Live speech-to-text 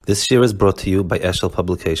This year is brought to you by Eshel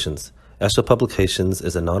Publications. Eshel Publications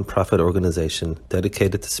is a non-profit organization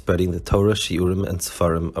dedicated to spreading the Torah, Shiurim, and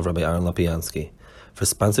Sefarim of Rabbi Aaron Lapiansky. For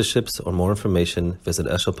sponsorships or more information, visit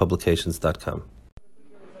eshelpublications.com.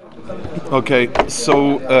 Okay,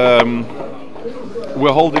 so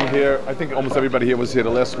we're holding here, I think almost everybody here was here the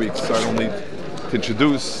last week, so I don't need to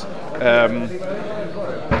introduce.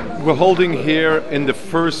 We're holding here in the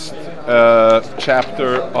first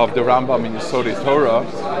chapter of the Rambam in Yesodei Torah,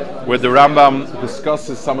 where the Rambam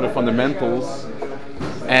discusses some of the fundamentals,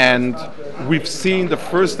 and we've seen the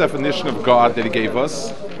first definition of God that he gave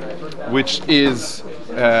us, which is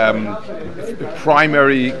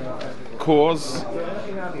primary cause,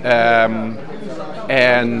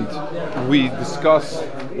 and we discussed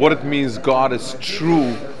what it means God is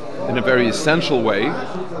true in a very essential way.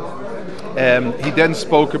 He then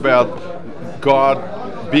spoke about God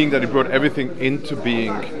being that he brought everything into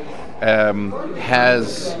being,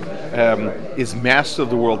 is master of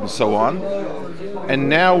the world, and so on. And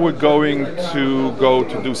now we're going to go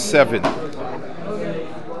to do 7.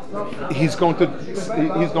 He's going to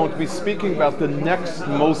be speaking about the next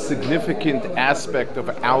most significant aspect of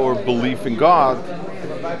our belief in God.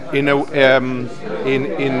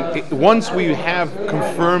 Once we have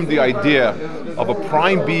confirmed the idea of a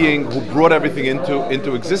prime being who brought everything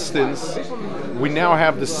into existence, we now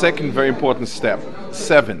have the second very important step,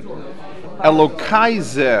 7. Elokai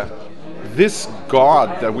zeh, this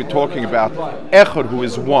God that we're talking about, Echad, who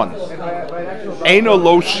is one. Eino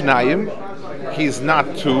lo shnayim, he's not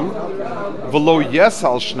two. V'lo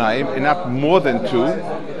yesal shnayim, and not more than 2.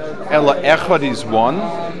 Ela Echad, he's one.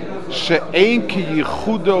 She'ein ki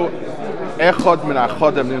yichudo Echad min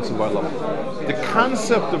achodem nimtzu b'olam. The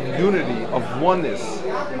concept of unity, of oneness,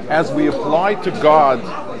 as we apply to God,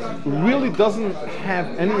 really doesn't have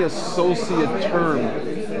any associate term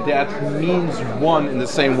that means one in the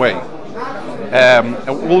same way. And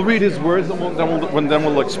we'll read his words, and then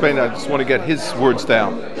we'll explain it. I just want to get his words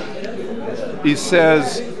down. He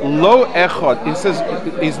says, Lo echad, he says,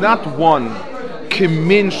 he's not one,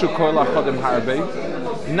 kimin shukol achadim harbe,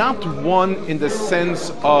 not one in the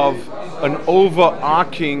sense of an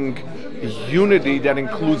overarching unity that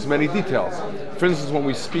includes many details. For instance, when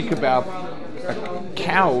we speak about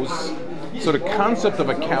cows, so the concept of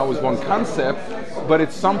a cow is one concept, but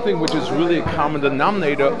it's something which is really a common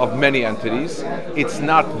denominator of many entities. It's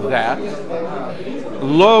not that.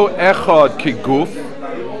 Lo echad kiguf,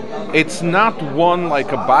 it's not one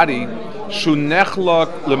like a body,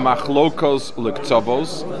 shunechlak lemachlokos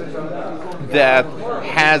lektzavos, that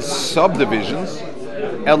has subdivisions.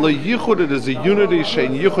 Ela yichud, it is a unity,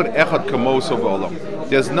 shein yichud echad kamoso v'olam.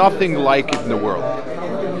 There's nothing like it in the world.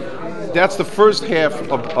 That's the first half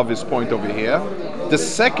of his point over here. The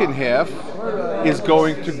second half is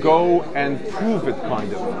going to go and prove it,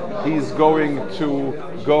 kind of. He's going to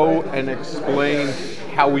go and explain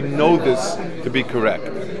how we know this to be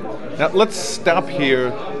correct. Now let's stop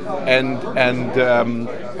here and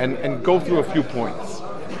go through a few points.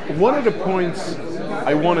 One of the points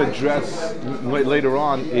I want to address later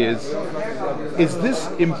on is this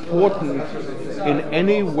important in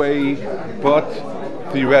any way but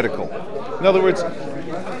theoretical? In other words,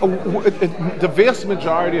 the vast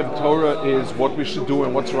majority of Torah is what we should do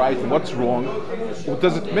and what's right and what's wrong.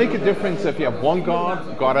 Does it make a difference if you have one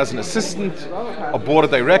God, God has an assistant, a board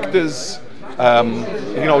of directors?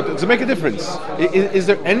 Does it make a difference? Is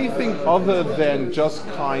there anything other than just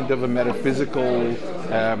kind of a metaphysical,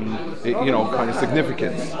 kind of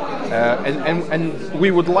significance? And we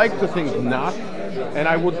would like to think not. And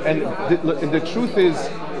the truth is,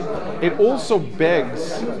 it also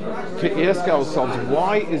begs to ask ourselves,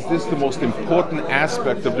 why is this the most important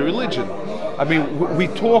aspect of the religion? I mean, we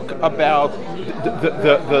talk about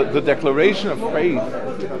the declaration of faith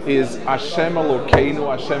is Hashem Elokeinu,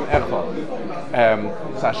 Hashem Echad.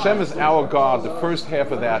 So Hashem is our God. The first half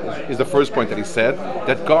of that is the first point that he said,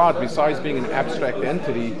 that God, besides being an abstract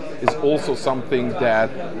entity, is also something that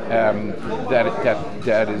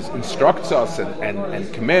instructs us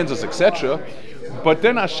and commands us, etc. But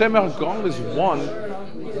then Hashem Echad is one.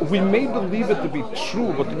 We may believe it to be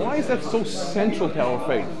true, but why is that so central to our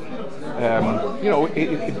faith?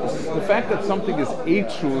 The fact that something is a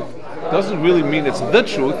truth doesn't really mean it's the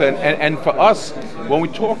truth. And for us, when we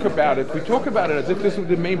talk about it as if this was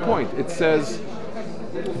the main point. It says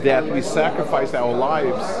that we sacrifice our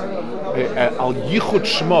lives al yichud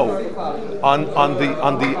shmo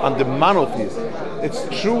on the monotheism. It's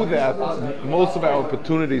true that most of our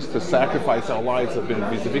opportunities to sacrifice our lives have been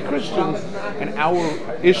vis-a-vis Christians, and our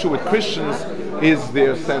issue with Christians is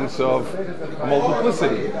their sense of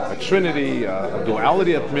multiplicity, a trinity, a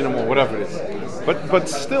duality at minimum, whatever it is. But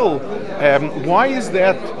still, why is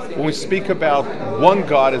that when we speak about one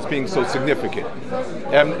God as being so significant?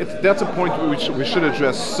 That's a point we should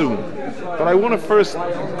address soon. But I want to first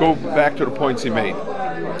go back to the points he made.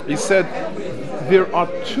 He said there are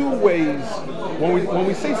two ways when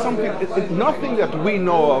we say something. Nothing that we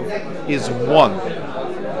know of is one,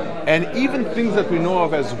 and even things that we know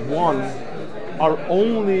of as one are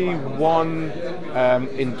only one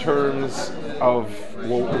in terms of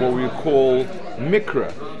what we call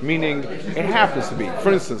mikra, meaning it happens to be.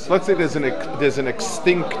 For instance, let's say there's an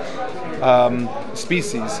extinct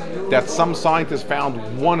species that some scientists found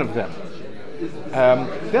one of them.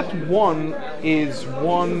 That one is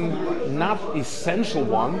one, not essential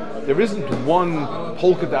one. There isn't one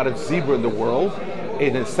polka-dotted zebra in the world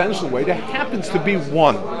in an essential way. There happens to be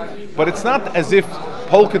one, but it's not as if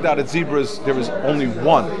polka-dotted zebras there is only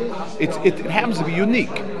one. It happens to be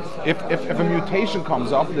unique. If a mutation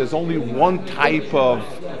comes up, there's only one type of,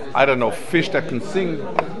 I don't know, fish that can sing.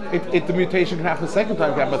 If the mutation can happen a second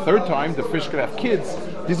time, can happen a third time, the fish can have kids.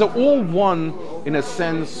 These are all one in a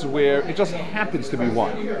sense where it just happens to be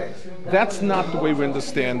one. That's not the way we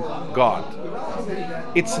understand God.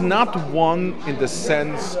 It's not one in the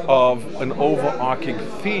sense of an overarching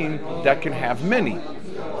theme that can have many.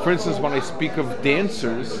 For instance, when I speak of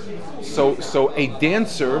dancers, so a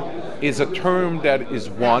dancer is a term that is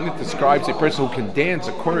one. It describes a person who can dance,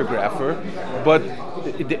 a choreographer, but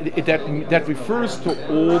that refers to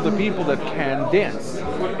all the people that can dance.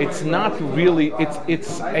 It's not really.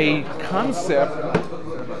 It's a concept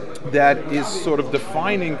that is sort of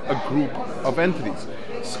defining a group of entities.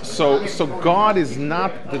 So God is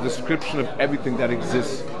not the description of everything that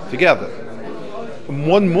exists together.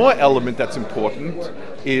 One more element that's important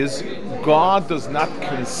is God does not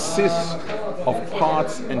consist of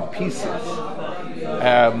parts and pieces,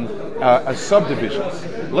 as subdivisions.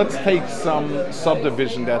 Let's take some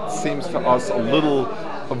subdivision that seems to us a little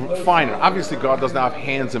finer. Obviously, God does not have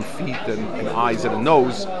hands and feet and eyes and a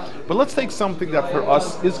nose, but let's take something that for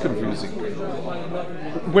us is confusing.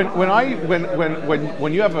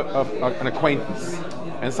 When you have an acquaintance,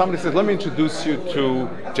 and somebody says, "Let me introduce you to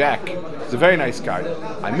Jack. He's a very nice guy."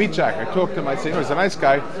 I meet Jack. I talk to him. I say, "He's a nice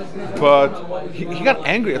guy, but he got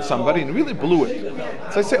angry at somebody and really blew it."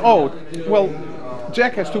 So I say, "Oh, well,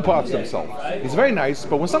 Jack has two parts to himself. He's very nice,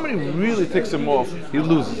 but when somebody really ticks him off, he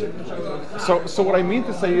loses it." So what I mean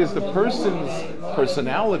to say is the person's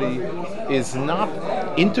personality is not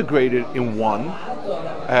integrated in one,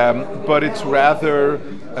 but it's rather,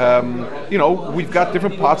 we've got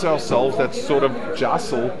different parts of ourselves that sort of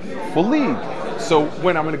jostle for lead. So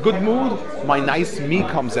when I'm in a good mood, my nice me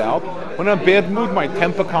comes out. When I'm in a bad mood, my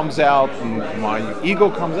temper comes out, and my ego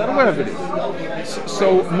comes out, or whatever it is.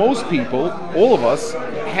 So most people, all of us,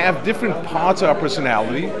 have different parts of our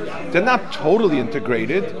personality. They're not totally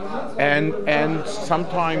integrated, and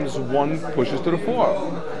sometimes one pushes to the fore.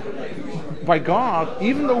 By God,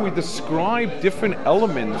 even though we describe different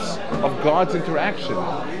elements of God's interaction,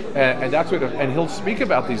 and that's what, and he'll speak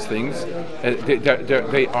about these things,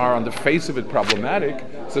 they are on the face of it problematic,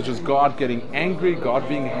 such as God getting angry, God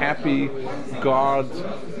being happy, God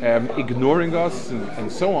ignoring us,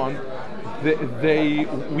 and so on.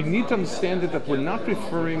 We need to understand that we're not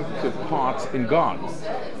referring to parts in God.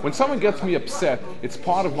 When someone gets me upset, it's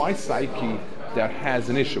part of my psyche that has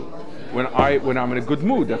an issue. When I'm in a good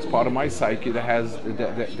mood, that's part of my psyche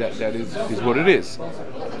that is what it is.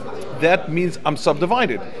 That means I'm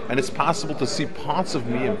subdivided, and it's possible to see parts of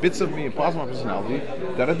me and bits of me and parts of my personality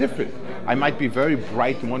that are different. I might be very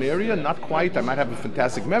bright in one area, not quite. I might have a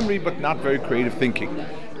fantastic memory, but not very creative thinking,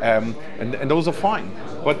 and those are fine.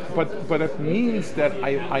 But it means that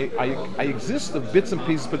I exist of bits and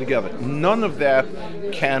pieces put together. None of that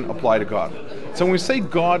can apply to God. So when we say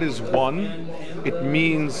God is one, it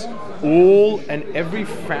means all and every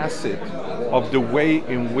facet of the way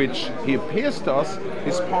in which he appears to us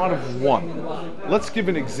is part of one. Let's give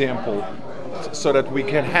an example so that we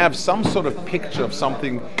can have some sort of picture of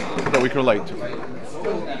something that we can relate to.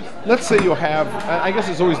 Let's say you have, I guess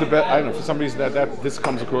it's always the best, I don't know, for some reason that this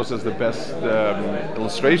comes across as the best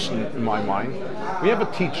illustration in my mind. We have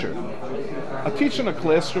a teacher. A teacher in a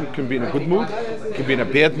classroom can be in a good mood, can be in a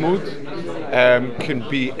bad mood, can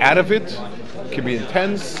be out of it, can be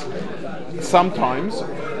intense. Sometimes,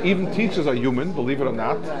 even teachers are human, believe it or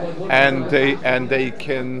not, and they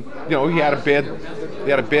can, he had a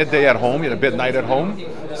bad day at home, he had a bad night at home,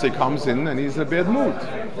 so he comes in and he's in a bad mood.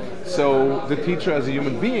 So the teacher, as a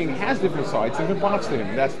human being, has different sides, different parts to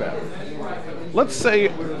him. That's that. Let's say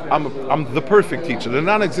I'm the perfect teacher, the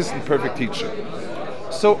non-existent perfect teacher.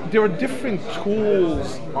 So there are different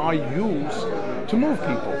tools I use to move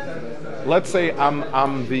people. let's say I'm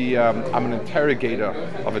an interrogator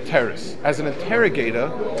of a terrorist. As an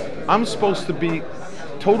interrogator, I'm supposed to be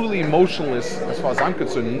totally emotionless as far as I'm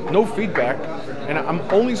concerned, no feedback, and I'm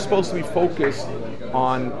only supposed to be focused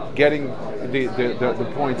on getting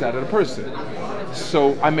the points out of the person.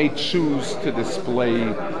 So I may choose to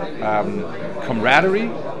display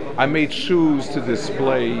camaraderie, I may choose to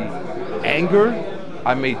display anger,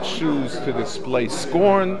 I may choose to display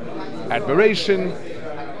scorn, admiration.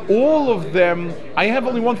 All of them, I have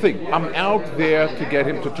only one thing. I'm out there to get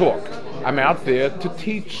him to talk. I'm out there to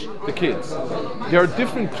teach the kids. There are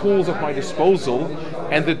different tools at my disposal,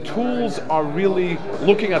 and the tools are really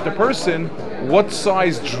looking at the person, what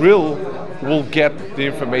size drill will get the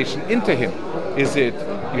information into him. Is it,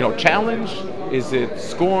 challenge? Is it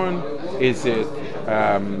scorn? Is it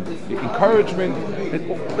encouragement?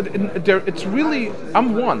 It's really,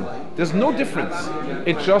 I'm one. There's no difference.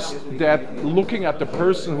 It's just that looking at the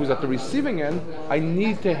person who's at the receiving end, I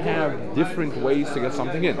need to have different ways to get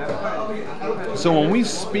something in. So when we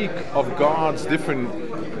speak of God's different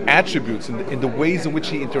attributes and in the ways in which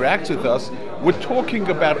He interacts with us, we're talking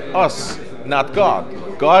about us, not God.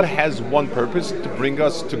 God has one purpose, to bring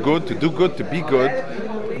us to good, to do good, to be good,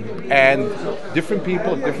 and different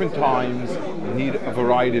people at different times need a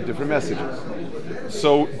variety of different messages.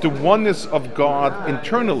 So the oneness of God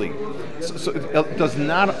internally, so it does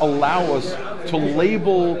not allow us to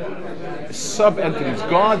label sub-entities.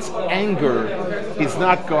 God's anger is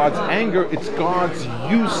not God's anger, it's God's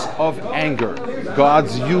use of anger,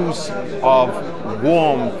 God's use of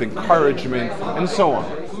warmth, encouragement, and so on.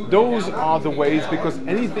 Those are the ways, because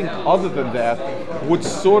anything other than that would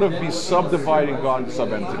sort of be subdividing God into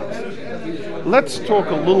sub-entities. Let's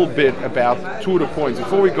talk a little bit about two of the points.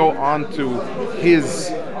 Before we go on to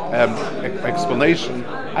his explanation,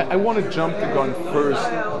 I want to jump the gun first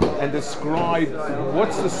and describe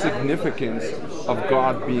what's the significance of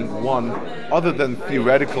God being one, other than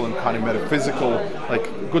theoretical and kind of metaphysical, like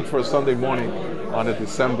good for a Sunday morning on a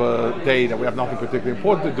December day that we have nothing particularly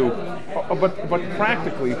important to do. But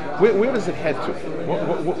practically, where does it head to?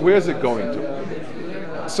 Where is it going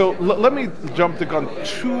to? So let me jump the gun.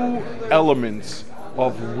 Two elements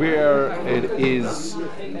of where it is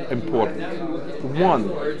important.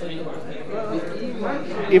 One,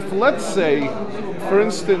 if let's say, for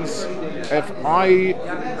instance, if I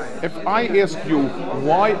ask you,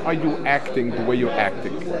 why are you acting the way you're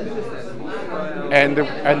acting? And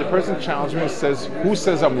the person challenged me and says, who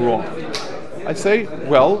says I'm wrong? I say,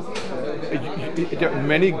 well, there are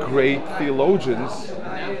many great theologians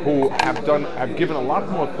who have given a lot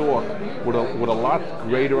more thought with a lot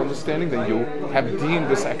greater understanding than you, have deemed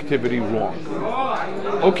this activity wrong.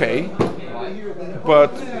 Okay,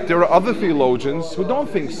 but there are other theologians who don't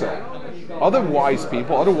think so. Other wise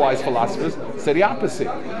people, other wise philosophers say the opposite.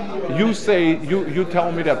 You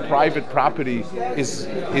tell me that private property is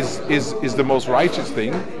the most righteous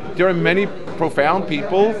thing. There are many profound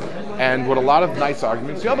people and with a lot of nice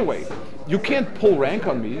arguments the other way. You can't pull rank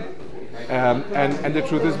on me. And the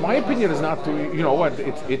truth is, my opinion is not,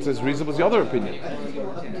 it's as reasonable as the other opinion.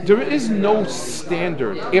 There is no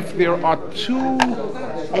standard. If there are two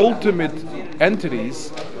ultimate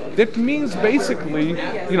entities, that means basically,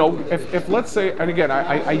 if let's say, and again,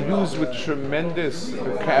 I use with tremendous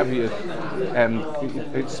caveat and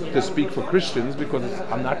it's to speak for Christians, because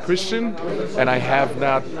I'm not Christian and I have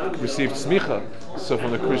not received smicha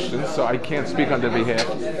from the Christians, so I can't speak on their behalf.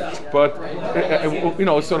 But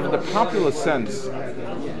sort of the popular sense,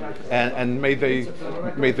 and may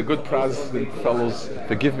the good Protestant fellows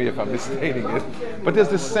forgive me if I'm misstating it, but there's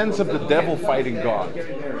this sense of the devil fighting God,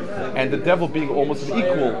 and the devil being almost an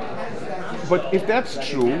equal. But if that's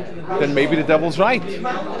true, then maybe the devil's right.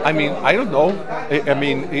 I mean, I don't know. I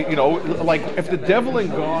mean, like if the devil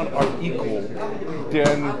and God are equal,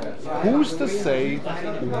 then who's to say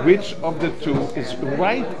which of the two is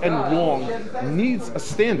right and wrong needs a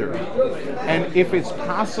standard? And if it's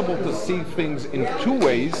possible to see things in two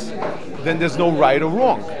ways, then there's no right or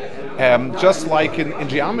wrong. Just like in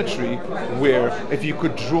geometry, where if you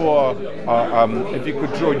could draw a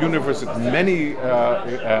universe with many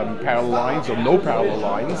parallel lines or no parallel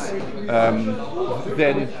lines,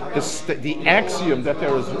 then the axiom that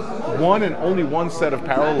there is one and only one set of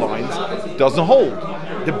parallel lines doesn't hold.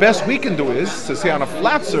 The best we can do is to say on a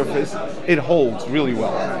flat surface it holds really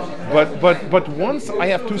well. But once I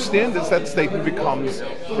have two standards, that statement becomes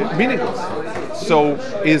meaningless. So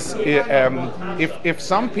if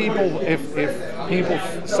some people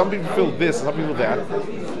feel this, some people that,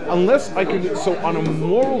 unless I can, so on a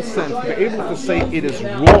moral sense, be able to say it is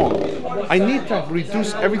wrong, I need to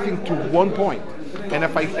reduce everything to one point.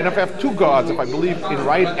 if I have two gods, if I believe in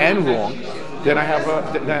right and wrong, then I have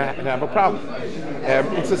a problem.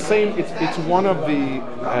 It's the same. It's one of the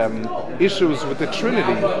issues with the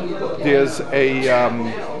Trinity. There's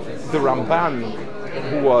the Ramban,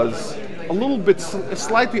 who was a little bit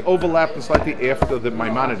slightly overlapped and slightly after the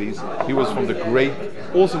Maimonides. He was from the great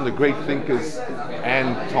thinkers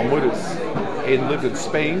and Talmudists lived in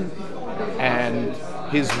Spain, and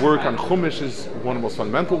his work on Chumash is one of the most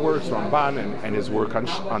fundamental works, Ramban, and his work on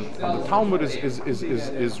the Talmud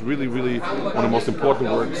is really, really one of the most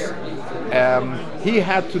important works. He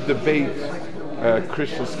had to debate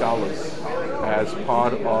Christian scholars as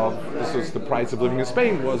part of, this was the price of living in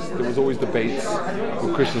Spain, there was always debates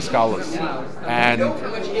with Christian scholars. And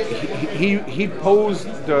he posed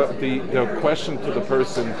the question to the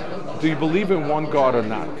person, do you believe in one God or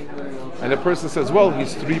not? And the person says, well,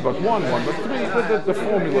 he's three but one but three, the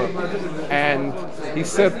formula. And he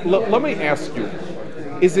said, let me ask you,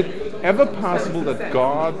 is it ever possible that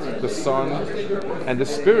God, the Son, and the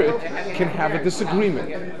Spirit can have a disagreement?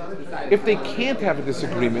 If they can't have a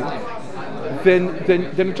disagreement, then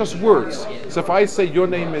it's just words. So if I say you're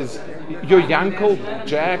Yankel,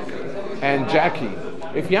 Jack, and Jackie,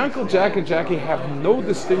 if Yankel, Jack, and Jackie have no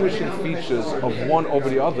distinguishing features of one over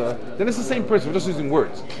the other, then it's the same person. We're just using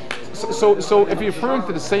words. So if you're referring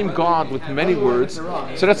to the same God with many words,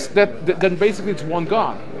 so then basically it's one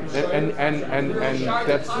God, and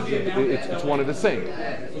that's it's one and the same.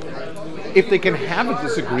 If they can have a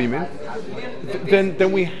disagreement,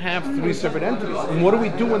 then we have three separate entities. And what do we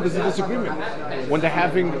do when there's a disagreement? When they're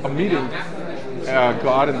having a meeting,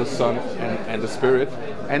 God and the Son and the Spirit,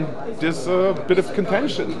 and there's a bit of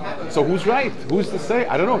contention. So who's right? Who's to say?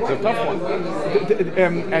 I don't know. It's a tough one.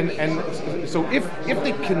 And so if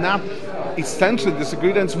they cannot essentially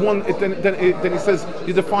disagree, then it's one. Then he says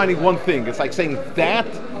you're defining one thing. It's like saying that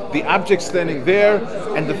the object standing there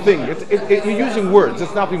and the thing. You're using words.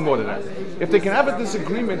 It's nothing more than that. If they can have a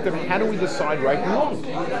disagreement, then how do we decide right and wrong?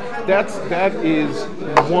 That is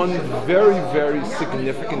one very, very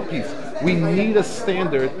significant piece. We need a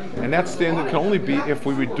standard, and that standard can only be if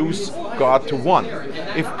we reduce God to one.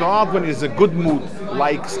 If God, when he's in a good mood,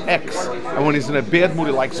 likes X, and when he's in a bad mood,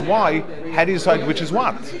 he likes Y, how do you decide which is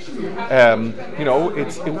what? It's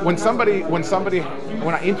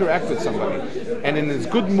when I interact with somebody, and in his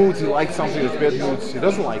good moods he likes something, in his bad moods he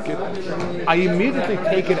doesn't like it, I immediately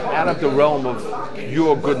take it out of the realm of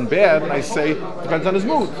pure good and bad, and I say, it depends on his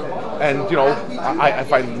mood. And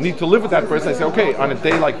if I need to live with that person, I say, okay, on a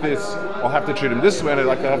day like this, I'll have to treat him this way, and I'd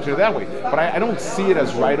like to have to treat him that way. But I don't see it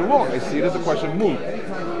as right or wrong. I see it as a question of mood.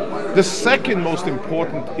 The second most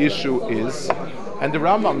important issue is, and the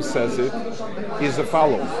Rambam says it, is the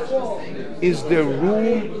following: is there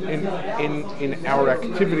room in our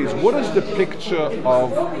activities? What is the picture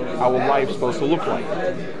of our life supposed to look like?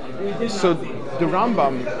 So the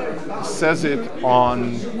Rambam says it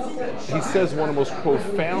he says one of the most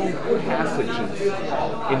profound passages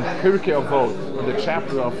in Pirkei Avot, in the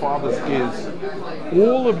chapter of Our Fathers, is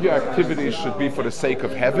all of your activities should be for the sake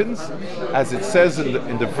of heavens, as it says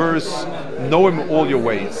in the verse, know him all your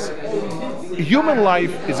ways. Human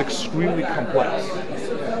life is extremely complex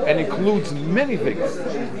and includes many things,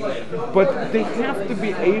 but they have to be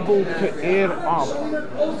able to add up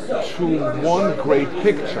to one great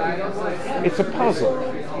picture. It's a puzzle,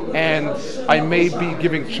 and I may be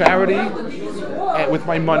giving charity with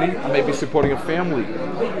my money, I may be supporting a family,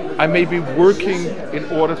 I may be working in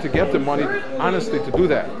order to get the money, honestly, to do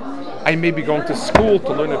that. I may be going to school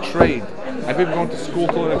to learn a trade. I may be going to school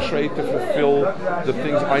to learn a trade to fulfill the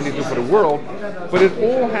things I need to do for the world, but it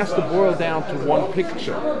all has to boil down to one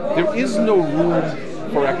picture. There is no room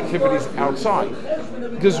for activities outside.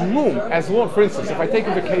 There's room, as long, for instance, if I take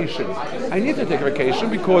a vacation, I need to take a vacation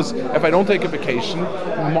because if I don't take a vacation,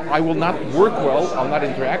 I will not work well, I'll not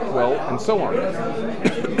interact well, and so on.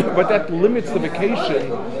 But that limits the vacation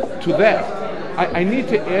to that. I need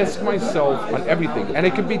to ask myself on everything, and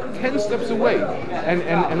it could be 10 steps away, and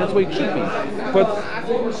that's the way it should be. But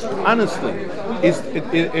honestly, is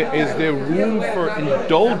there room for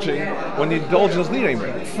indulging when the indulgence leads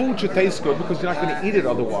anywhere? Food should taste good because you're not going to eat it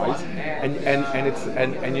otherwise, and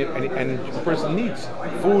the person needs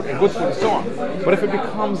food and good food and so on. But if it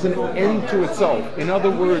becomes an end to itself, in other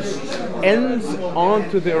words, ends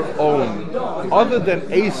onto their own, other than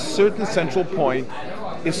a certain central point,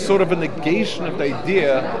 is sort of a negation of the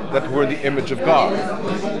idea that we're the image of God.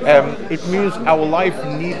 It means our life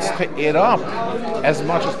needs to add up as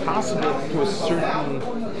much as possible to a certain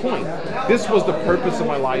point. This was the purpose of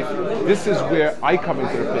my life. This is where I come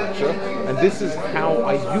into the picture, and this is how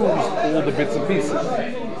I use all the bits and pieces.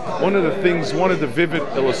 One of the vivid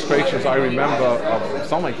illustrations I remember of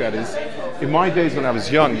something like that is, in my days when I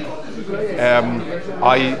was young,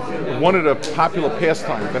 one of the popular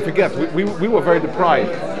pastimes, I forget, we were very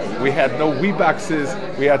deprived. We had no Wii boxes,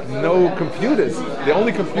 we had no computers. The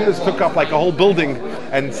only computers took up like a whole building,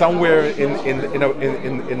 and somewhere in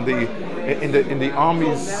the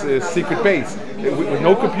army's secret base, with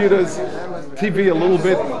no computers, TV a little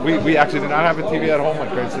bit. We actually did not have a TV at home. My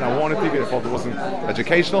parents did not want a TV. They thought it wasn't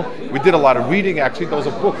educational. We did a lot of reading. Actually, those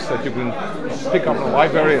are books that you can pick up in the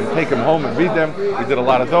library and take them home and read them. We did a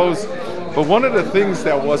lot of those. But one of the things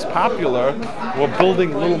that was popular were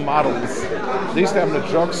building little models. They used to have in the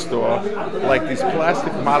drugstore like these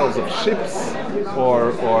plastic models of ships,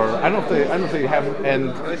 or I don't know if they have them.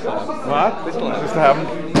 And what? Used to have them.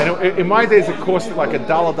 And in my days, it costed like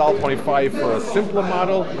 $1.25 for a simpler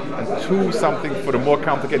model, and $2 something for the more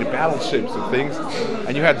complicated battleships and things.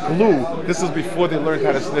 And you had glue. This is before they learned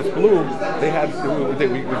how to sniff glue.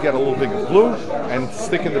 We would get a little thing of glue and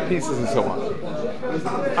stick in the pieces and so on.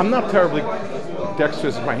 I'm not terribly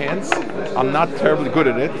dexterous with my hands. I'm not terribly good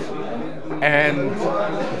at it. And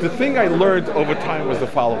the thing I learned over time was the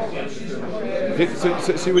following.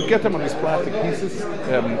 So you would get them on these plastic pieces,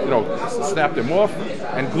 snap them off,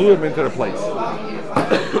 and glue them into the place.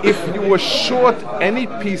 If you were short any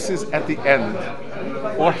pieces at the end,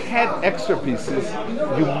 or had extra pieces,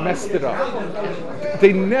 you messed it up.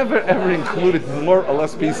 They never ever included more or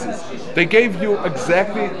less pieces. They gave you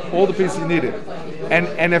exactly all the pieces you needed.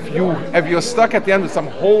 And if you're stuck at the end with some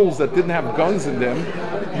holes that didn't have guns in them,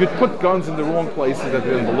 you'd put guns in the wrong places that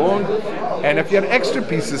didn't belong. And if you had extra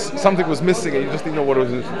pieces, something was missing and you just didn't know what it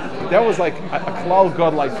was. That was like a klal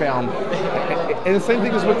gadol I found. And the same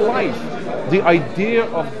thing is with life. The idea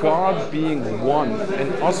of God being one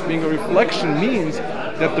and us being a reflection means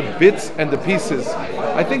that the bits and the pieces.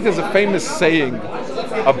 I think there's a famous saying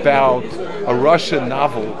about a Russian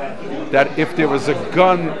novel that if there was a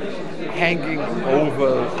gun hanging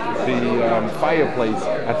over the fireplace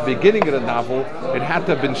at the beginning of the novel, it had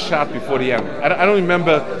to have been shot before the end. I don't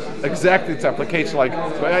remember exactly its application,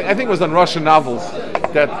 but I think it was on Russian novels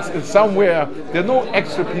that somewhere there are no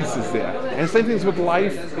extra pieces there. And same things with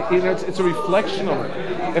life. It's a reflection of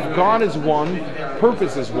it. If God is one,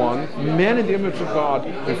 purpose is one, man in the image of God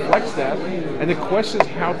reflects that, and the question is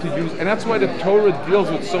how to use. And that's why the Torah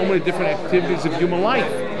deals with so many different activities of human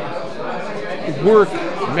life. Work,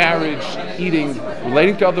 marriage, eating,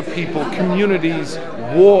 relating to other people, communities,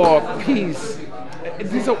 war, peace.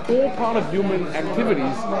 These are all part of human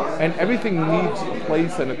activities, and everything needs a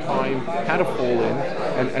place and a time, how to fall in,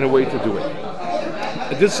 and a way to do it.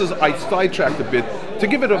 I sidetracked a bit to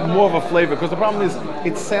give it more of a flavor, because the problem is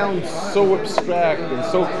it sounds so abstract and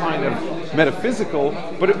so kind of metaphysical,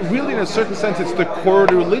 but it really, in a certain sense, it's the core of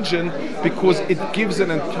the religion, because it gives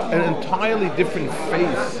an entirely different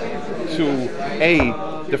face to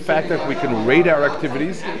the fact that we can rate our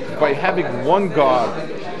activities by having one God.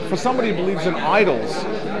 For somebody who believes in idols,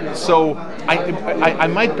 so I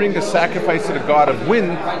might bring a sacrifice to the god of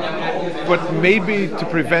wind, but maybe to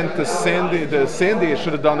prevent the sandy, I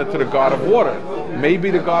should have done it to the god of water.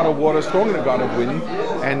 Maybe the god of water is stronger than the god of wind,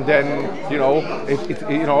 and then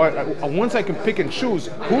once I can pick and choose,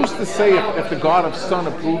 who's to say if the god of sun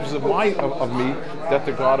approves of me, that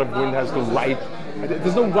the god of wind has the right?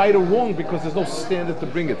 There's no right or wrong, because there's no standard to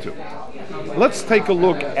bring it to. Let's take a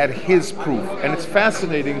look at his proof, and it's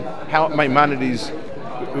fascinating how Maimonides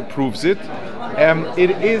proves it.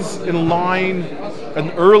 It is in line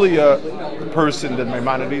an earlier person than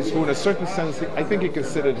Maimonides, who in a certain sense, I think he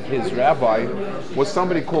considered his rabbi, was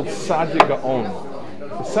somebody called Saadia Gaon.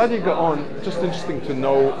 Saadia Gaon, just interesting to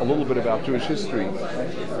know a little bit about Jewish history.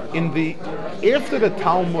 After the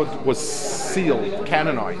Talmud was sealed,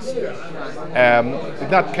 canonized,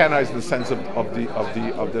 not canonized in the sense of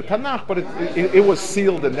the Tanakh, but it was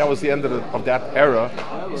sealed, and that was the end of that era.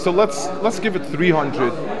 So let's give it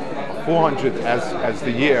 300, 400 as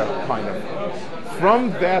the year, kind of.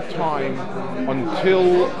 From that time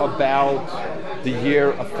until about the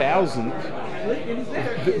year 1000,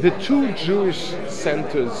 the two Jewish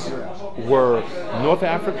centers were North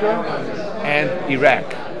Africa and Iraq,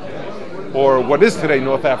 or what is today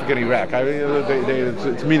North Africa and Iraq.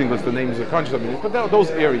 It's meaningless, the names of the countries, but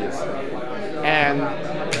those areas. And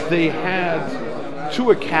they had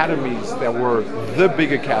two academies that were the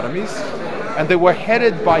big academies, and they were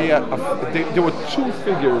headed by there were two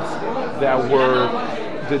figures that were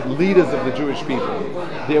the leaders of the Jewish people.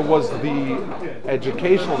 There was the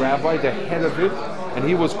educational rabbi, the head of it, and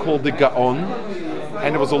he was called the Gaon,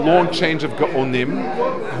 and there was a long change of Gaonim,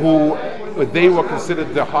 who they were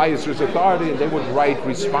considered the highest Jewish authority, and they would write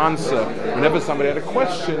responsa. Whenever somebody had a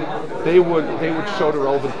question, they would show the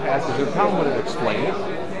relevant passage of the Talmud and explain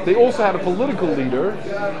it. They also had a political leader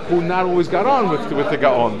who not always got on with the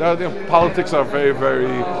Gaon. Politics are a very, very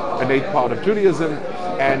innate part of Judaism.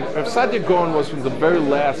 And Rav Sadia Gaon was from the very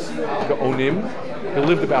last Gaonim. He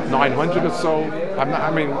lived about 900 or so.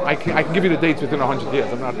 I can give you the dates within 100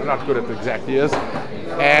 years. I'm not good at the exact years.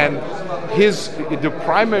 And the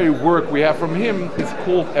primary work we have from him is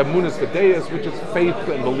called Emunas V'Deis, which is faith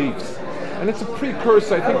and beliefs. And it's a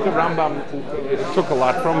precursor. I think the Rambam took a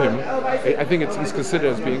lot from him. I think he's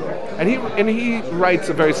considered as being, and he writes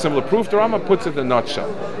a very similar proof. The Rambam puts it in a nutshell.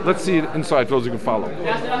 Let's see it inside. Those you can follow.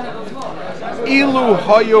 Ilu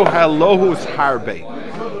hayo halohus harbe.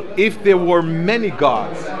 If there were many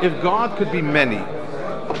gods, if God could be many,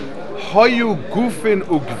 hayu gufin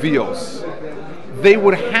ugvios, they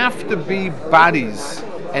would have to be bodies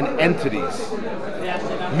and entities.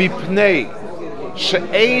 Mipnei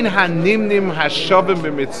she'ein hanimnim hashavim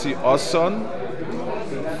b'mitziason,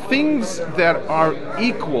 things that are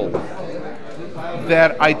equal,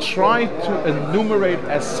 that I try to enumerate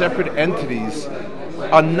as separate entities,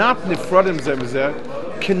 are not nifradim zemzeh,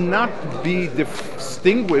 cannot be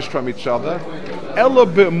distinguished from each other, elo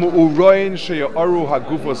be'mu'uroyin she'yaru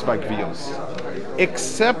hagufos v'gvios,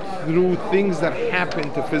 except through things that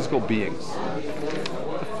happen to physical beings.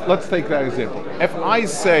 Let's take that example. If I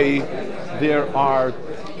say there are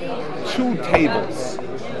two tables,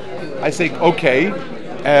 I say, okay,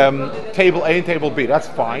 table A and table B, that's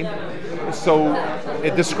fine. So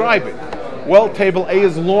describe it. Well, table A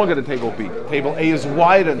is longer than table B. Table A is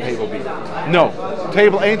wider than table B. No,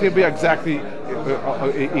 table A and table B are exactly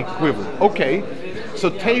equivalent. Okay, so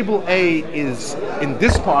table A is in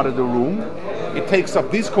this part of the room. It takes up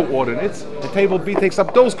these coordinates. The table B takes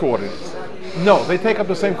up those coordinates. No, they take up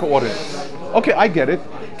the same coordinates. Okay, I get it.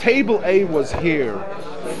 Table A was here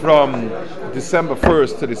from December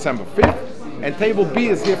 1st to December 5th, and table B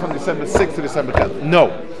is here from December 6th to December 10th. No.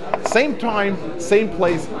 Same time, same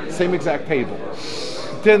place, same exact table.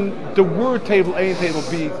 Then the word table A and table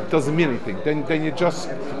B doesn't mean anything. Then you just,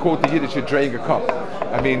 to quote the Yiddish, you're draining a cup.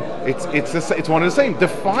 I mean, it's one and the same.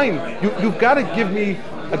 Define. You've got to give me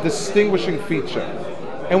a distinguishing feature.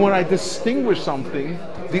 And when I distinguish something,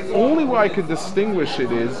 the only way I can distinguish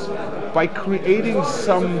it is by creating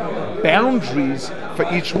some boundaries for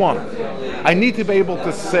each one. I need to be able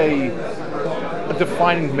to say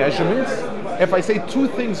defining measurements. If I say two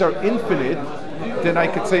things are infinite, then I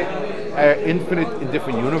could say infinite in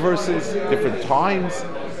different universes, different times.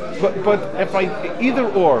 But if I either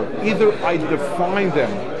I define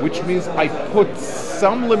them, which means I put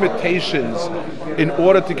some limitations in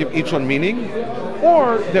order to give each one meaning,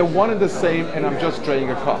 or they're one and the same, and I'm just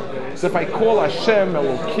draining a cup. So if I call Hashem,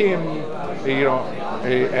 Elokim,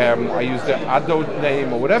 I use the Adod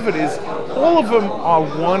name or whatever it is, all of them are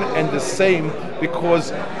one and the same,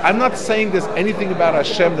 because I'm not saying there's anything about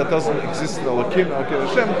Hashem that doesn't exist in Elokim,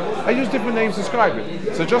 Hashem. I use different names to describe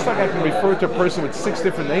it. So just like I can refer to a person with 6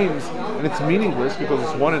 different names and it's meaningless because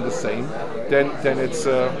it's one and the same, then it's.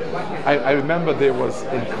 I remember there was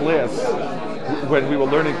in class when we were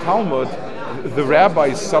learning Talmud, the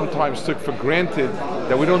rabbis sometimes took for granted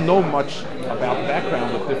that we don't know much about the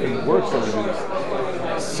background of different works that we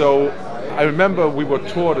use. So I remember we were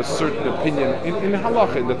taught a certain opinion in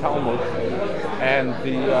Halacha, in the Talmud, and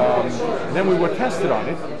then we were tested on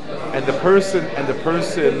it, and the person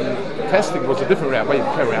testing was a different rabbi. He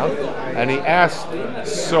came around and he asked,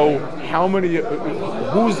 so how many,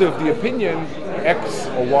 who's of the opinion X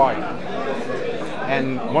or Y?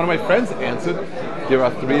 And one of my friends answered, there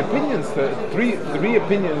are 3 opinions, three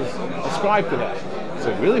opinions ascribed to that. I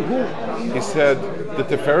said, really, who? He said, the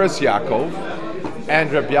Tiferes Yaakov, and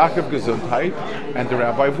Rabbi Yaakov Gesundheit, and the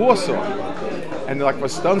Rabbi of Warsaw. And like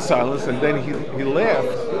was stunned silence, and then he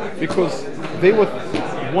laughed because they were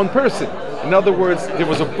one person. In other words, there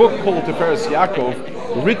was a book called Tiferes Yaakov,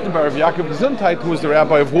 written by Rabbi Yaakov Gesundheit, who was the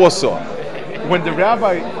Rabbi of Warsaw. When the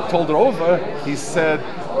rabbi told it over, he said,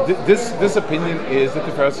 this opinion is the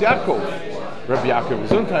Tiferes Yaakov, Rabbi Yaakov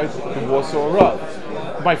Gesundheit, the Warsaw Rav.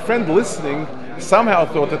 My friend listening somehow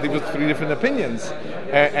thought that there was 3 different opinions,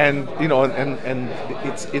 and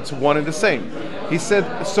it's one and the same. He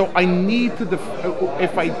said, so I need to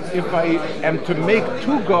if I am to make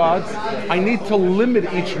 2 gods, I need to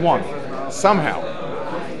limit each one somehow.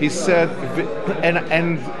 He said,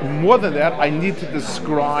 and more than that, I need to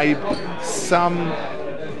describe some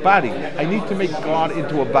body. I need to make God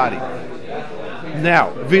into a body.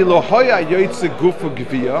 Now,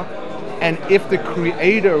 and if the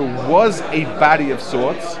Creator was a body of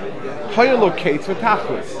sorts,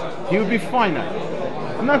 he would be finite.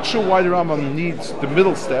 I'm not sure why the Rambam needs the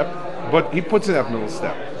middle step, but he puts in that middle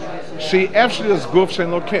step.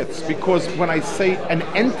 Because when I say an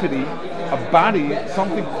entity, a body,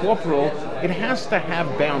 something corporal, it has to have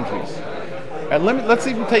boundaries. And let's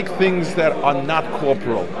even take things that are not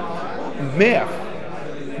corporal. Math.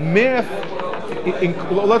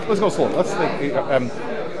 Let's go slow. Let's think.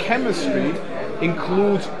 Chemistry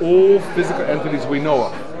includes all physical entities we know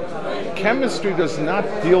of. Chemistry does not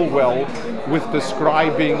deal well with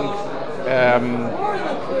describing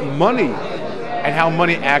money and how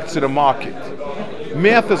money acts in a market.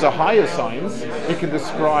 Math is a higher science. It can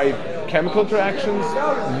describe chemical interactions,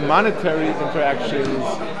 monetary interactions,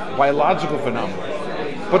 biological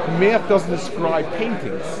phenomena. But math doesn't describe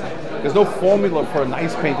paintings. There's no formula for a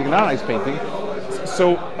nice painting and not a nice painting.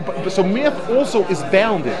 So math also is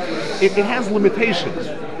bounded. It has limitations.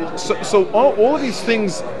 So all of these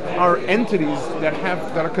things are entities that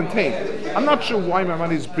are contained. I'm not sure why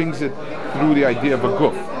Maimonides brings it through the idea of a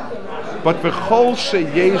guf. But v'chol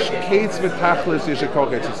sheyesh kates v'tachlis yesh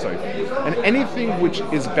koch etz sof. And anything which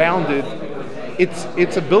is bounded,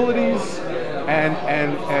 its abilities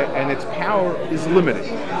and its power is limited.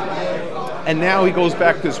 And now he goes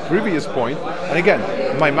back to his previous point, and again,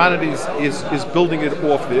 Maimonides is building it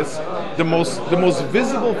off this. The most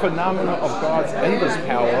visible phenomena of God's endless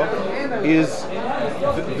power is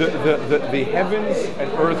the heavens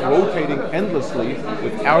and earth rotating endlessly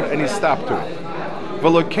without any stop to it.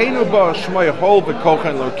 V'lokeinu ba shmoi hol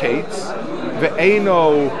v'kochen lokates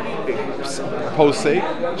ve'eno posek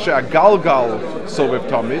she'agalgal sovev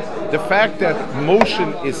tamid. The fact that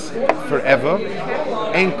motion is forever,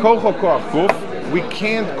 ein kocho koach guf, we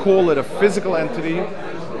can't call it a physical entity,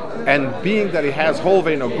 and being that it has hol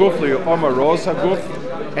ve'eno guf li'omar rosa guf,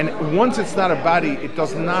 and once it's not a body, it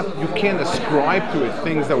does not. You can't ascribe to it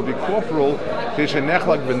things that would be corporal.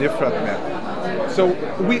 So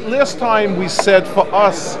last time we said for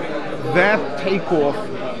us that takeoff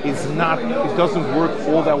is not. It doesn't work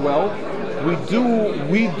all that well. We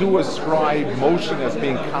do ascribe motion as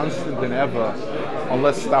being constant and ever,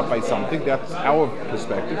 unless stopped by something. That's our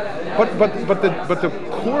perspective. But the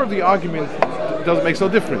core of the argument makes no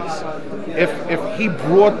difference. If he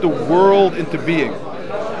brought the world into being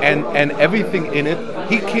and everything in it,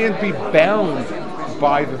 he can't be bound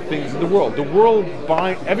by the things in the world.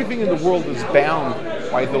 Everything in the world is bound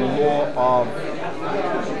by the law of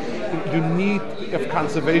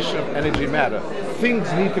conservation of energy matter.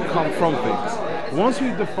 Things need to come from things. Once we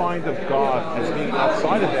define of God as being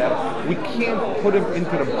outside of that, we can't put him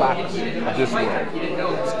into the box of this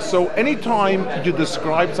world. So anytime you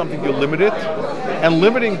describe something, you limit it, and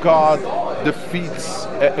limiting God defeats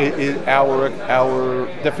our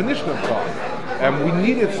definition of God. And we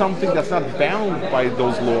needed something that's not bound by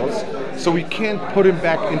those laws, so we can't put him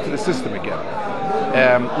back into the system again.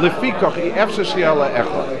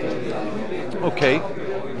 Okay.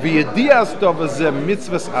 The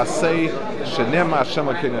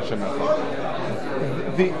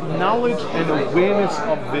knowledge and awareness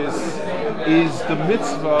of this is the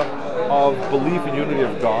mitzvah of belief in unity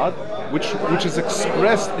of God, which is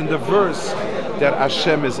expressed in the verse that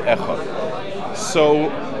Hashem is Echad. So,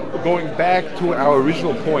 going back to our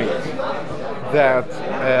original point, that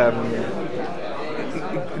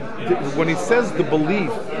when he says the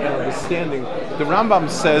belief and understanding, the Rambam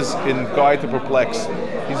says in Guide to Perplex,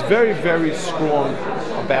 he's very, very strong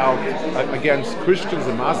against Christians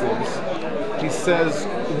and Muslims. He says,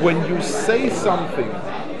 when you say something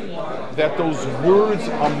that those words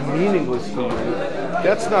are meaningless to you,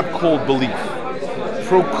 that's not called belief.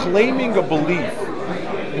 Proclaiming a belief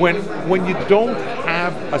when you don't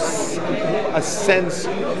have a sense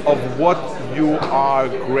of what you are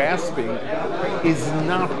grasping is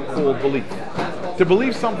not called belief. To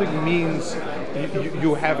believe something means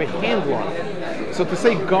you have a handle on it. So to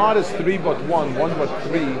say God is 3 but 1, 1 but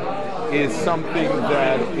 3 is something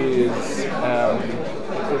that is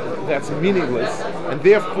that's meaningless, and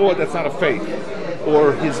therefore that's not a faith.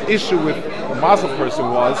 Or his issue with a Muslim person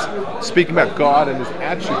was speaking about God and his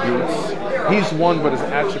attributes. He's one, but his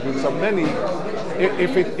attributes are many.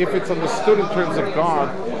 If it's understood in terms of God,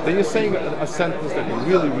 then you're saying a sentence that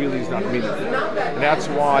really, really is not meaningful. And that's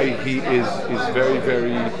why he is very,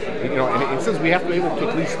 very, and it says we have to be able to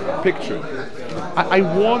at least picture it. I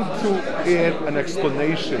want to add an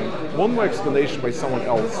explanation, one more explanation by someone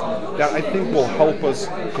else that I think will help us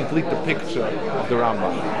complete the picture of the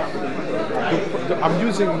Rambam. I'm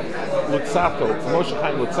using Luzzatto, Moshe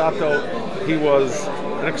Chaim Luzzatto. He was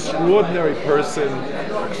an extraordinary person,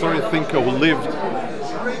 extraordinary thinker who lived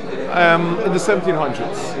in the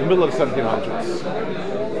 1700s, in the middle of the 1700s.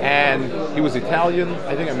 And he was Italian,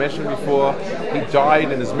 I think I mentioned before. He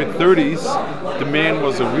died in his mid-30s. The man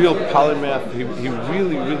was a real polymath. He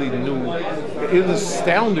really, really knew. He was an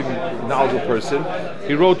astounding knowledgeable person.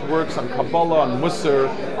 He wrote works on Kabbalah, on Musar,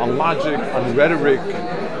 on logic, on rhetoric.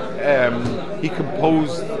 He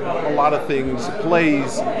composed a lot of things,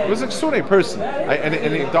 plays. He was an extraordinary person.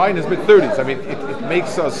 And he died in his mid-30s. I mean, it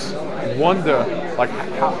makes us wonder, like,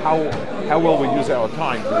 how well we use our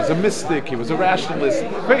time. He was a mystic, he was a rationalist.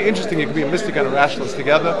 Very interesting, you could be a mystic and a rationalist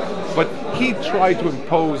together, but he tried to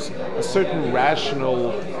impose a certain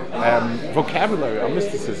rational vocabulary on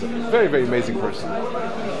mysticism. Very, very amazing person.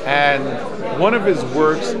 And one of his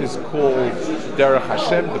works is called Derech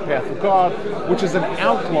Hashem, The Path of God, which is an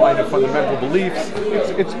outline of fundamental beliefs.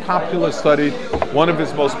 It's popular studied. One of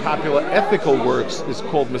his most popular ethical works is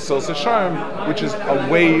called Mesilas Yesharim, which is a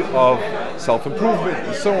way of self-improvement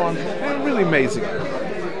and so on. And really amazing.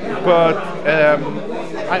 But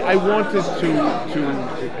I wanted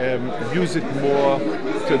to use it more.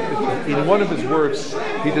 In one of his works,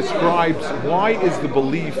 he describes why is the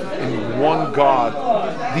belief in one God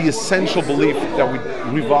the essential belief that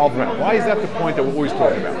we revolve around. Why is that the point that we're always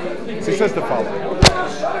talking about? So he says the following.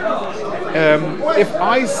 If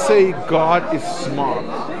I say God is smart,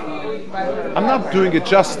 I'm not doing it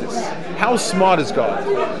justice. How smart is God?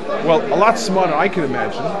 Well, a lot smarter than I can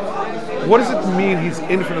imagine. What does it mean he's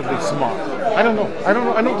infinitely smart? I don't know. I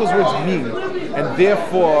know what those words mean, and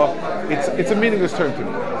therefore it's a meaningless term to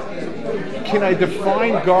me. Can I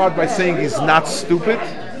define God by saying he's not stupid?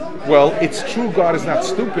 Well, it's true God is not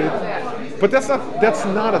stupid, but that's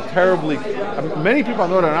not a terribly. Many people I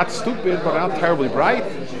know are not stupid, but are not terribly bright.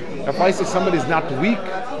 If I say somebody's not weak,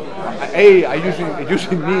 it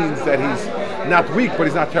usually means that he's not weak, but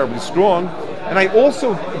he's not terribly strong. And I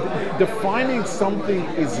also, defining something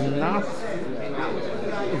is not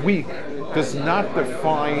weak does not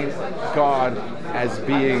define God as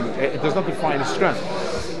being, it does not define his strength.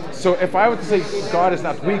 So if I were to say God is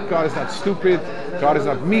not weak, God is not stupid, God is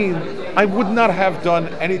not mean, I would not have done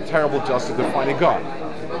any terrible justice defining God.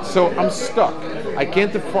 So I'm stuck. I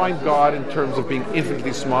can't define God in terms of being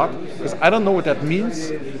infinitely smart, because I don't know what that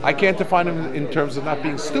means. I can't define him in terms of not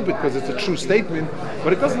being stupid, because it's a true statement,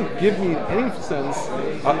 but it doesn't give me in any sense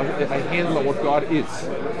a handle on what God is.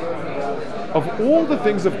 Of all the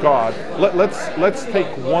things of God, let's take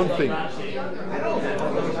one thing.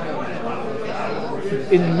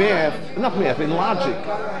 In logic,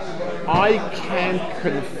 I can't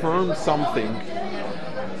confirm something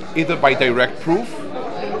either by direct proof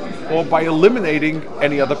or by eliminating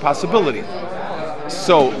any other possibility.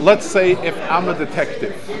 So let's say if I'm a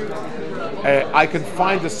detective, I can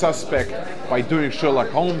find the suspect by doing Sherlock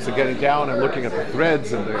Holmes and getting down and looking at the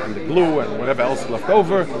threads and the glue and whatever else is left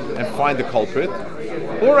over and find the culprit.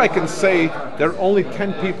 Or I can say there are only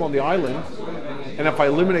 10 people on the island, and if I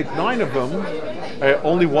eliminate 9 of them,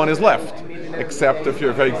 only 1 is left. Except if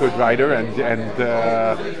you're a very good writer, and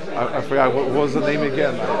I forgot what was the name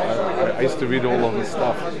again. I used to read all of this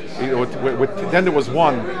stuff. Then there was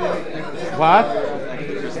one. What?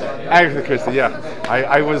 Agatha Christie. Yeah.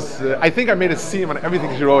 I think I made a scene on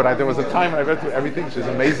everything she wrote. There was a time when I read through everything. She's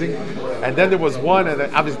amazing. And then there was one, and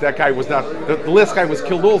then obviously that guy was not. The last guy was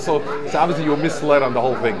killed also. So obviously you were misled on the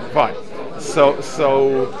whole thing. Fine. So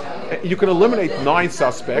you can eliminate 9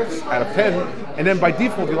 suspects out of 10, and then by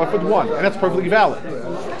default you're left with 1, and that's perfectly valid.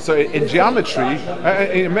 So in geometry,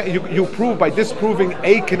 you prove by disproving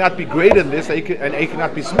A cannot be greater than this, and A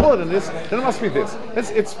cannot be smaller than this, then it must be this.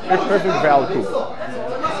 It's a perfectly valid proof.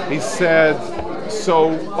 He said,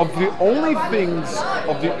 so of the only things,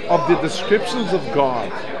 of the descriptions of God,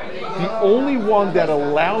 the only one that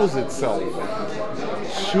allows itself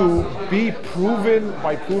to be proven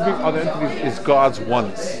by proving other entities is God's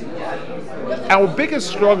oneness. Our biggest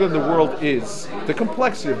struggle in the world is the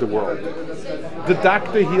complexity of the world. The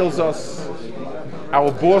doctor heals us,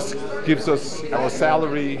 our boss gives us our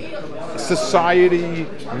salary, society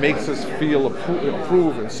makes us feel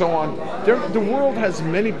approved, and so on. The world has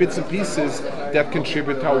many bits and pieces that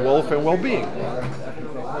contribute to our welfare and well-being.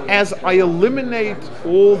 As I eliminate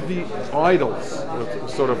all the idols,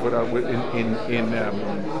 sort of in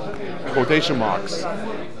quotation marks,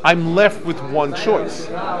 I'm left with one choice.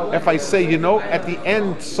 If I say, at the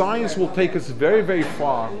end, science will take us very, very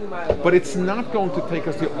far, but it's not going to take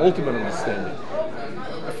us to the ultimate understanding.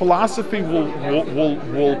 philosophy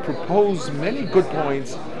will propose many good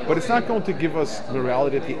points, but it's not going to give us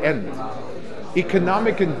morality at the end.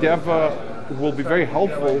 Economic endeavor will be very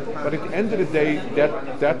helpful, but at the end of the day,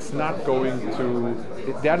 that's not going to,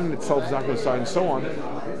 that in itself is not going to decide, and so on.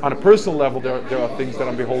 On a personal level, there are things that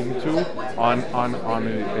I'm beholden to. On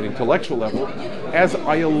an intellectual level, as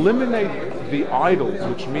I eliminate the idols,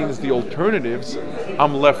 which means the alternatives,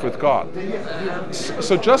 I'm left with God.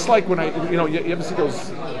 So just like when you ever see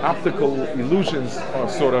those optical illusions, or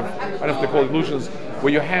sort of, I don't know if they're called illusions,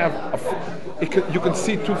 where you have you can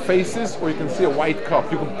see two faces, or you can see a white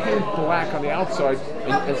cup. You can paint black on the outside,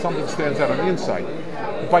 and something stands out on the inside.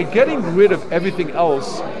 By getting rid of everything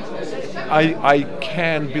else, I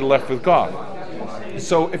can be left with God.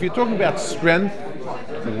 So if you're talking about strength,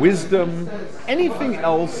 wisdom, anything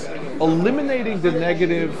else, eliminating the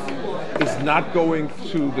negative is not going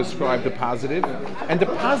to describe the positive. And the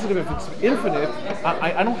positive, if it's infinite,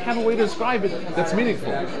 I don't have a way to describe it that's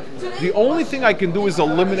meaningful. The only thing I can do is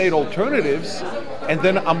eliminate alternatives, and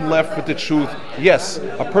then I'm left with the truth. Yes,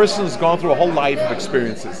 a person's gone through a whole life of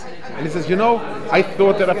experiences. And he says, I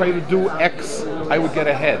thought that if I would do X, I would get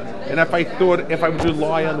ahead. And if I thought if I would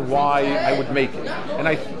rely on Y, I would make it. And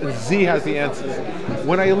Z has the answers.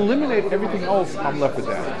 When I eliminate everything else, I'm left with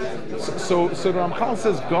that. So the Ramchal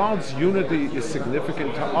says God's unity is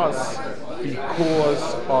significant to us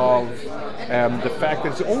because of the fact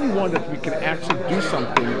that it's the only one that we can actually do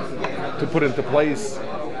something to put into place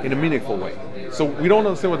in a meaningful way. So we don't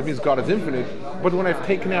understand what it means God is infinite, but when I've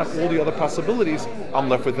taken out all the other possibilities, I'm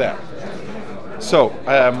left with that. So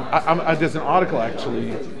there's an article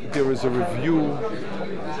actually. There is a review.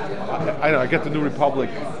 I get the New Republic.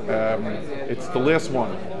 It's the last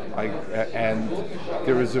one, and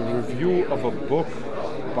there is a review of a book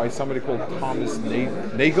by somebody called Thomas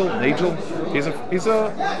Nagel. He's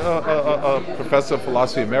a professor of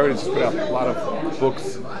philosophy emeritus. He's put out a lot of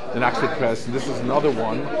books in Oxford Press, and this is another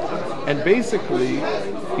one. And basically,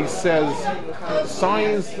 he says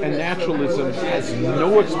science and naturalism has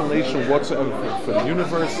no explanation whatsoever for the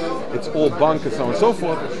universe. It's all bunk and so on and so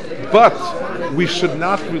forth. But we should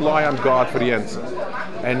not rely on God for the answer,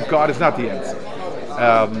 and God is not the answer.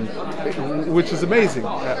 Which is amazing.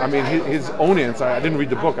 I mean, his own answer, I didn't read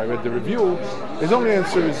the book, I read the review, his own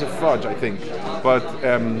answer is a fudge, I think. But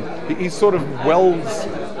he sort of wells,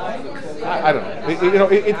 I don't know.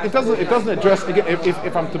 It doesn't address,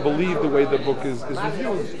 if I'm to believe the way the book is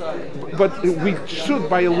reviewed. But we should,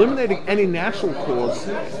 by eliminating any natural cause,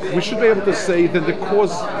 we should be able to say that the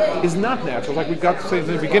cause is not natural, like we got to say in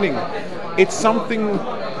the beginning. It's something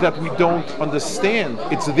that we don't understand.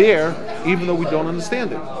 It's there, even though we don't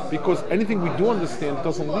understand it. Because anything we do understand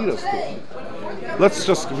doesn't lead us to it. Let's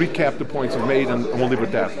just recap the points we made, and we'll leave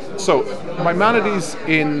it at that. So, Maimonides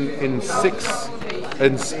in 6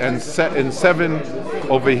 and 7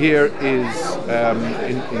 over here is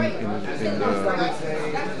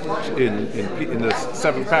in the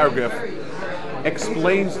 7th paragraph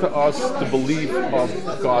explains to us the belief of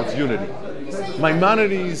God's unity.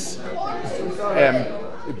 Maimonides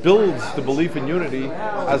builds the belief in unity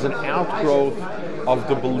as an outgrowth of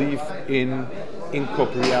the belief in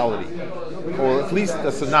incorporeality, or at least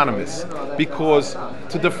that's synonymous, because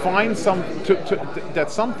to define that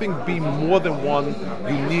something be more than one,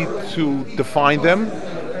 you need to define them,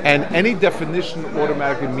 and any definition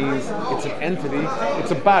automatically means it's an entity,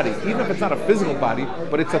 it's a body, even if it's not a physical body,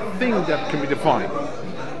 but it's a thing that can be defined.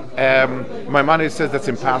 Maimonides says that's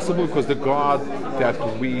impossible because the God that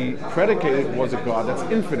we predicated was a God that's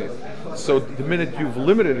infinite. So the minute you've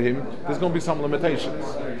limited him, there's going to be some limitations.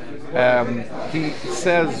 He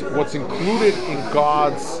says what's included in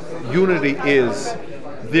God's unity is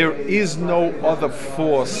there is no other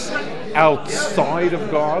force outside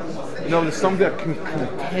of God. There's something that can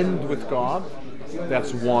contend with God.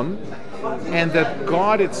 That's one. And that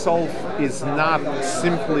God itself is not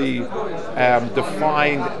simply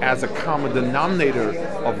defined as a common denominator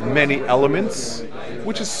of many elements,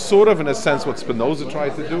 which is sort of, in a sense, what Spinoza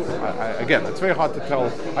tried to do. Again, it's very hard to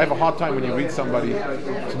tell. I have a hard time when you read somebody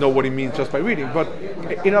to know what he means just by reading. But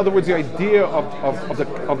in other words, the idea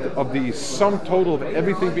of the sum total of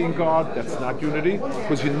everything being God, that's not unity,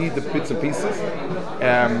 because you need the bits and pieces.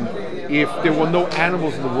 If there were no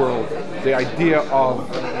animals in the world, the idea of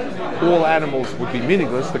all animals would be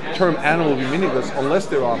meaningless. The term animal would be meaningless unless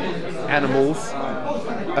there are animals.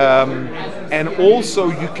 And also,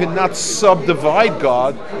 you cannot subdivide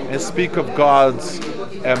God and speak of God's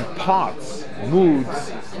parts,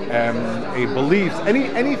 moods, beliefs,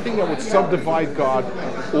 anything that would subdivide God.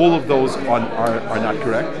 All of those are not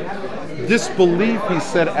correct. This belief, he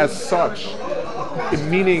said, as such,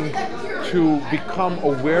 meaning to become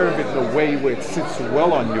aware of it in a way where it sits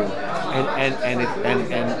well on you, and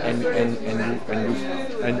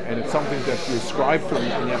it's something that you ascribe to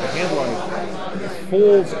and you have a handle on it,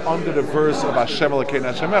 falls under the verse of Hashem Elokeinu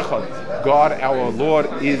Hashem Echad. God, our Lord,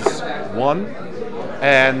 is one,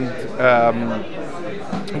 and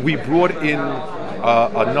we brought in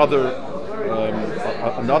another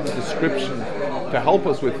description to help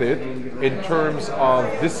us with it, in terms of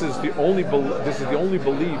this is the only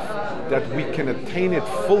belief that we can attain it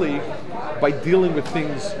fully by dealing with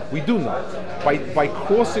things we do not. By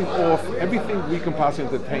crossing off everything we can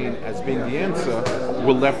possibly attain as being the answer,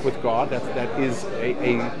 we're left with God. That is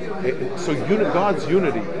God's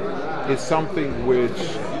unity is something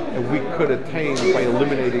which we could attain by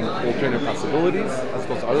eliminating alternative possibilities as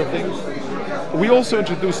opposed to other things. We also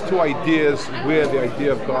introduced two ideas where the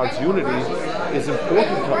idea of God's unity is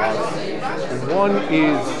important to us. One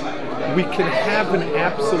is we can have an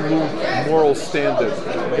absolute moral standard.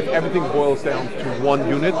 If everything boils down to one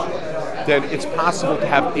unit, then it's possible to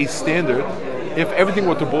have a standard. If everything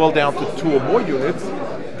were to boil down to two or more units,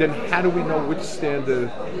 then how do we know which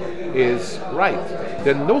standard is right?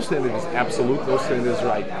 Then no standard is absolute, no standard is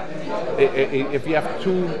right. If you have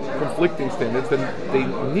two conflicting standards, then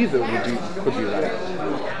neither could be right.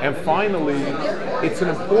 And finally, it's an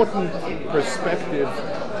important perspective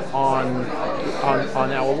on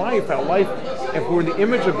our life. Our life, if we're in the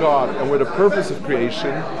image of God and we're the purpose of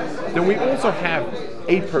creation, then we also have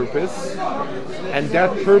a purpose, and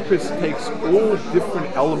that purpose takes all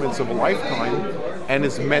different elements of a lifetime and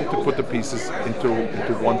is meant to put the pieces into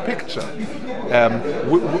one picture.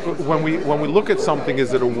 When we look at something,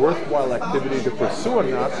 is it a worthwhile activity to pursue or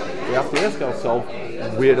not? We have to ask ourselves,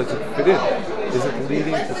 where does it fit in? Is it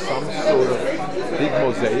leading to some sort of big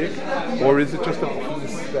mosaic, or is it just a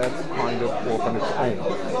piece that's kind of off on its own?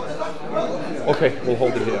 Okay, we'll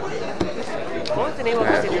hold it here. What was the name of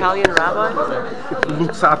this Italian rabbi?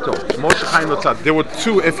 Luzzatto, Moshe Chaim Luzzatto. There were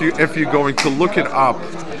two. If you're going to look it up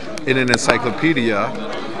in an encyclopedia,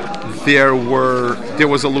 there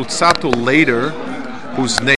was a Luzzatto later whose name